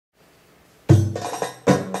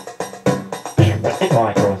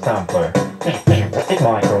MicroSampler.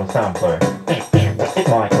 MicroSampler.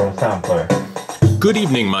 MicroSampler. Good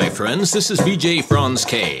evening, my friends. This is VJ Franz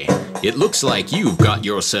K. It looks like you've got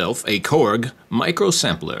yourself a KORG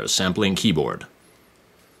MicroSampler sampling keyboard.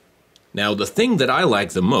 Now, the thing that I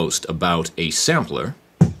like the most about a sampler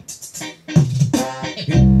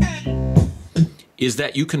is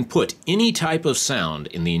that you can put any type of sound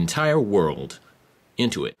in the entire world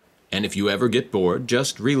into it. And if you ever get bored,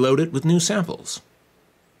 just reload it with new samples.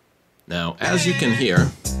 Now, as you can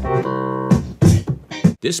hear,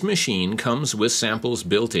 this machine comes with samples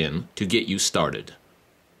built in to get you started.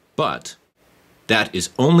 But that is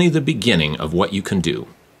only the beginning of what you can do.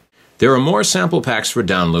 There are more sample packs for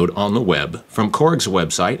download on the web from KORG's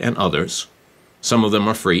website and others. Some of them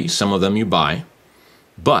are free, some of them you buy.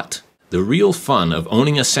 But the real fun of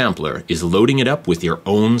owning a sampler is loading it up with your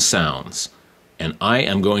own sounds. And I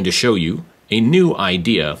am going to show you a new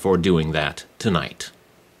idea for doing that tonight.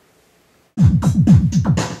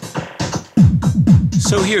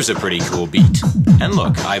 So here's a pretty cool beat. And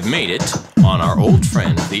look, I've made it on our old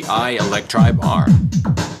friend, the iElectribe R.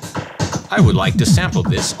 I would like to sample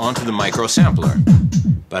this onto the MicroSampler.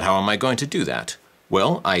 But how am I going to do that?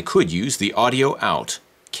 Well, I could use the audio out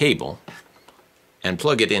cable and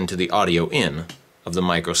plug it into the audio in of the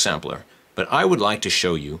MicroSampler. But I would like to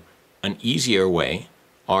show you an easier way,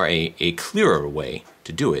 or a clearer way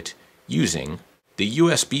to do it using the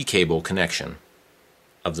USB cable connection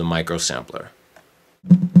of the MicroSampler.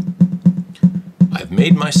 I've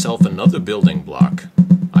made myself another building block.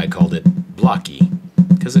 I called it Blocky,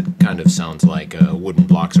 because it kind of sounds like wooden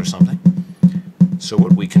blocks or something. So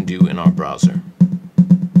what we can do in our browser,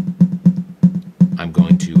 I'm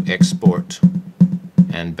going to export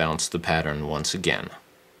and bounce the pattern once again.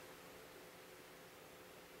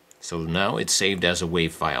 So now it's saved as a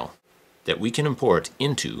WAV file that we can import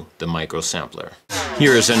into the MicroSampler.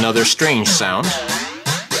 Here is another strange sound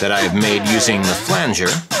that I have made using the flanger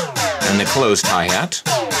and the closed hi-hat,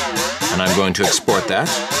 and I'm going to export that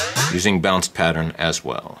using bounced pattern as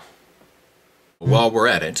well. While we're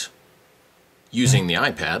at it, using the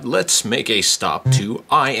iPad, let's make a stop to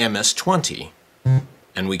iMS20,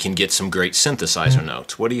 and we can get some great synthesizer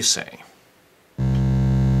notes. What do you say?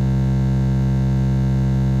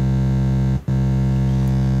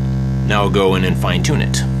 Now I'll go in and fine-tune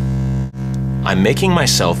it. I'm making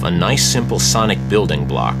myself a nice simple sonic building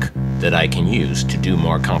block that I can use to do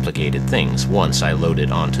more complicated things once I load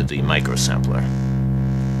it onto the MicroSampler.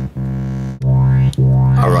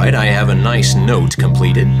 Alright, I have a nice note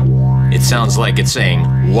completed. It sounds like it's saying,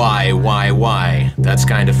 why? That's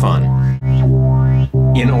kind of fun.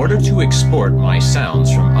 In order to export my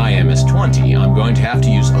sounds from iMS20, I'm going to have to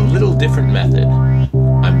use a little different method.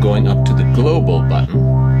 I'm going up to the global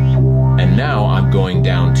button, and now I'm going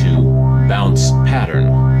down to bounce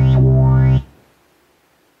pattern.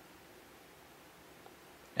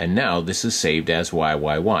 And now this is saved as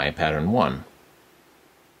YYY pattern 1.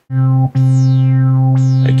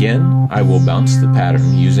 Again, I will bounce the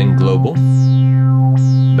pattern using global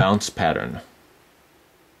bounce pattern.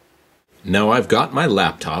 Now I've got my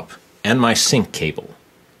laptop and my sync cable,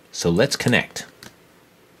 so let's connect.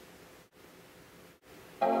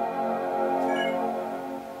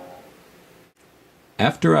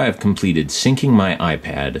 After I have completed syncing my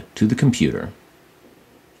iPad to the computer,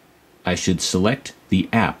 I should select the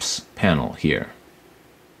Apps panel here.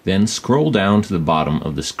 Then scroll down to the bottom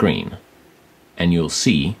of the screen, and you'll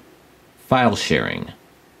see File Sharing.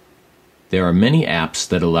 There are many apps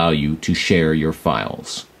that allow you to share your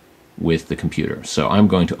files with the computer, so I'm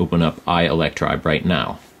going to open up iElectribe right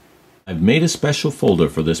now. I've made a special folder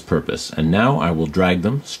for this purpose, and now I will drag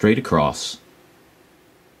them straight across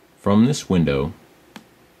from this window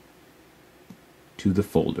to the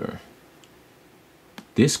folder.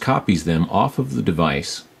 This copies them off of the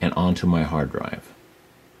device and onto my hard drive,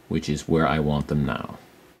 which is where I want them now.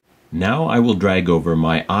 Now I will drag over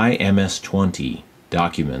my iMS20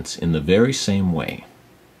 documents in the very same way.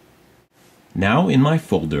 Now in my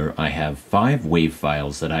folder I have 5 WAV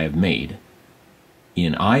files that I have made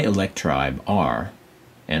in iElectribe R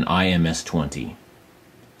and iMS20.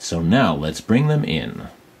 So now let's bring them in.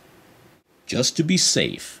 Just to be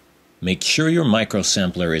safe, make sure your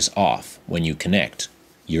MicroSampler is off when you connect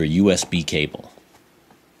your USB cable.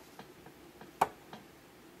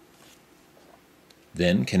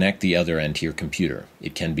 Then connect the other end to your computer.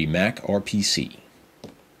 It can be Mac or PC.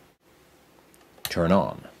 Turn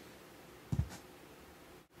on.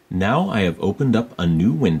 Now I have opened up a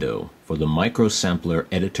new window for the MicroSampler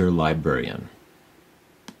Editor Librarian.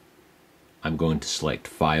 I'm going to select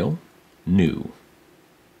File, New.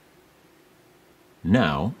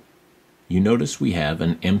 Now, you notice we have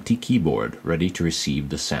an empty keyboard ready to receive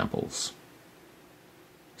the samples.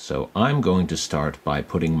 So I'm going to start by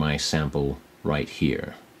putting my sample right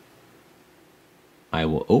here. I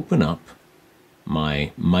will open up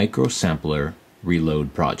my MicroSampler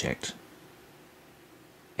reload project,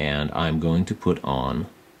 and I'm going to put on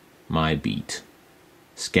my beat,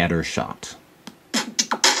 Scatter Shot.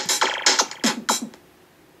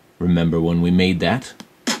 Remember when we made that?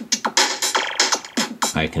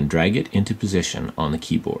 I can drag it into position on the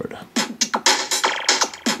keyboard.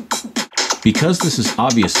 Because this is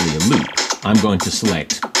obviously a loop, I'm going to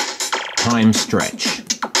select Time Stretch.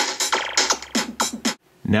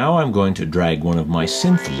 Now I'm going to drag one of my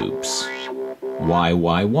synth loops,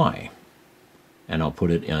 Y, and I'll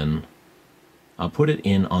put it in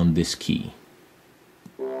on this key.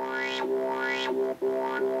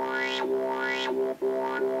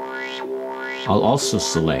 I'll also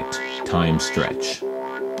select Time Stretch.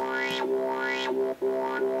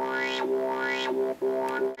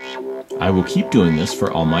 I will keep doing this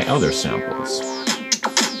for all my other samples.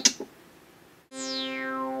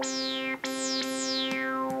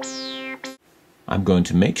 I'm going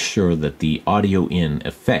to make sure that the audio in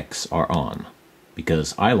effects are on,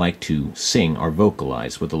 because I like to sing or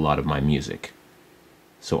vocalize with a lot of my music.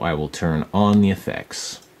 So I will turn on the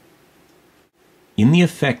effects. In the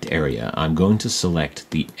effect area, I'm going to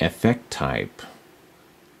select the effect type.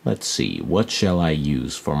 Let's see, what shall I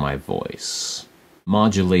use for my voice?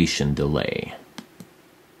 Modulation delay.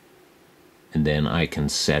 And then I can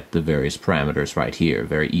set the various parameters right here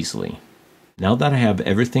very easily. Now that I have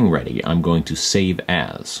everything ready, I'm going to save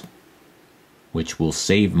as, which will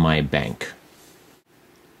save my bank.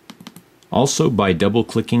 Also, by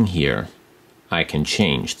double-clicking here, I can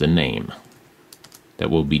change the name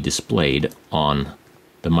that will be displayed on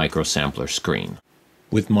the MicroSampler screen.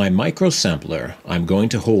 With my MicroSampler, I'm going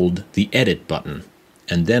to hold the Edit button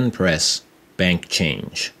and then press Bank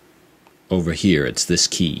Change. Over here, it's this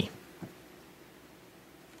key.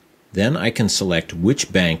 Then I can select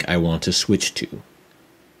which bank I want to switch to.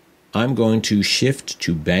 I'm going to shift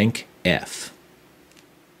to Bank F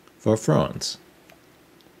for France.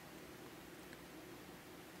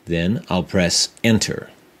 Then I'll press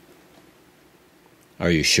Enter.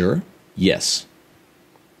 Are you sure? Yes.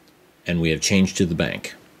 And we have changed to the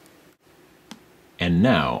bank. And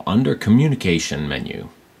now, under Communication menu,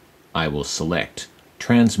 I will select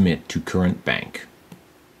Transmit to Current Bank.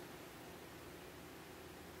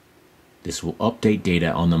 This will update data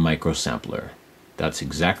on the MicroSampler. That's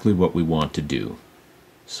exactly what we want to do.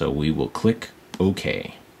 So we will click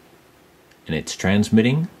OK. And it's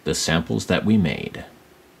transmitting the samples that we made.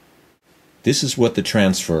 This is what the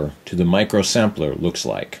transfer to the MicroSampler looks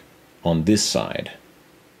like on this side.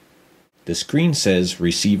 The screen says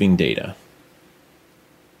Receiving Data.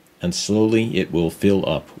 And slowly it will fill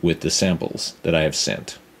up with the samples that I have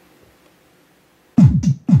sent.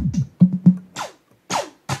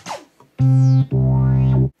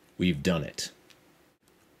 We've done it.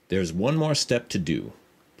 There's one more step to do.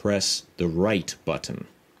 Press the Write button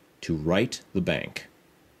to write the bank.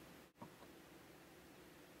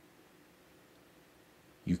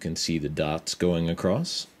 You can see the dots going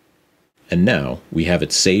across. And now we have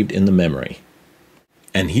it saved in the memory.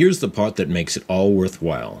 And here's the part that makes it all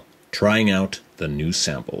worthwhile, trying out the new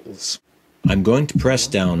samples. I'm going to press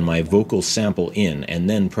down my vocal sample in and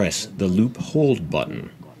then press the Loop Hold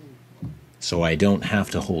button, so I don't have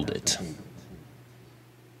to hold it.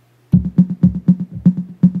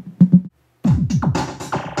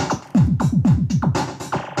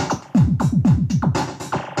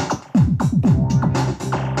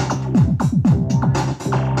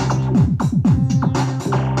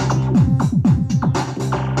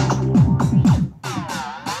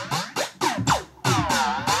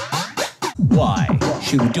 Why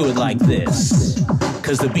should we do it like this?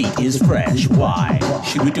 Because the beat is fresh. Why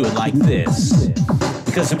should we do it like this?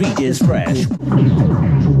 Because the beat is fresh.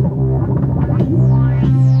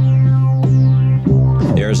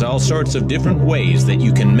 There's all sorts of different ways that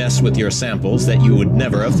you can mess with your samples that you would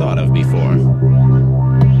never have thought of before.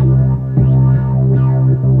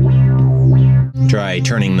 Try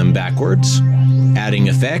turning them backwards, adding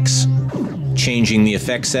effects, changing the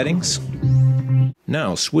effect settings.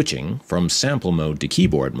 Now switching from sample mode to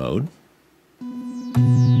keyboard mode,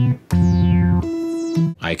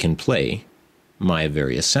 I can play my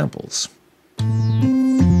various samples.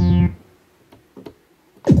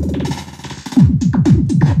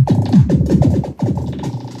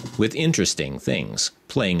 With interesting things,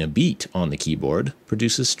 playing a beat on the keyboard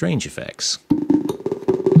produces strange effects.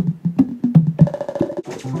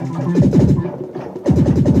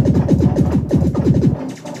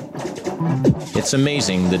 It's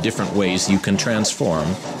amazing the different ways you can transform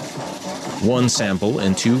one sample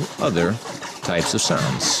into other types of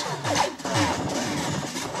sounds.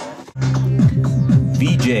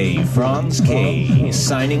 VJ Franz K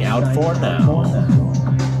signing out for now.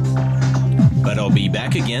 But I'll be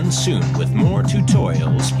back again soon with more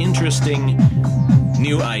tutorials, interesting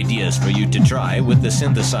new ideas for you to try with the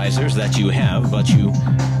synthesizers that you have, but you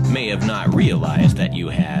may have not realized that you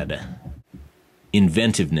had.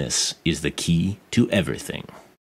 Inventiveness is the key to everything.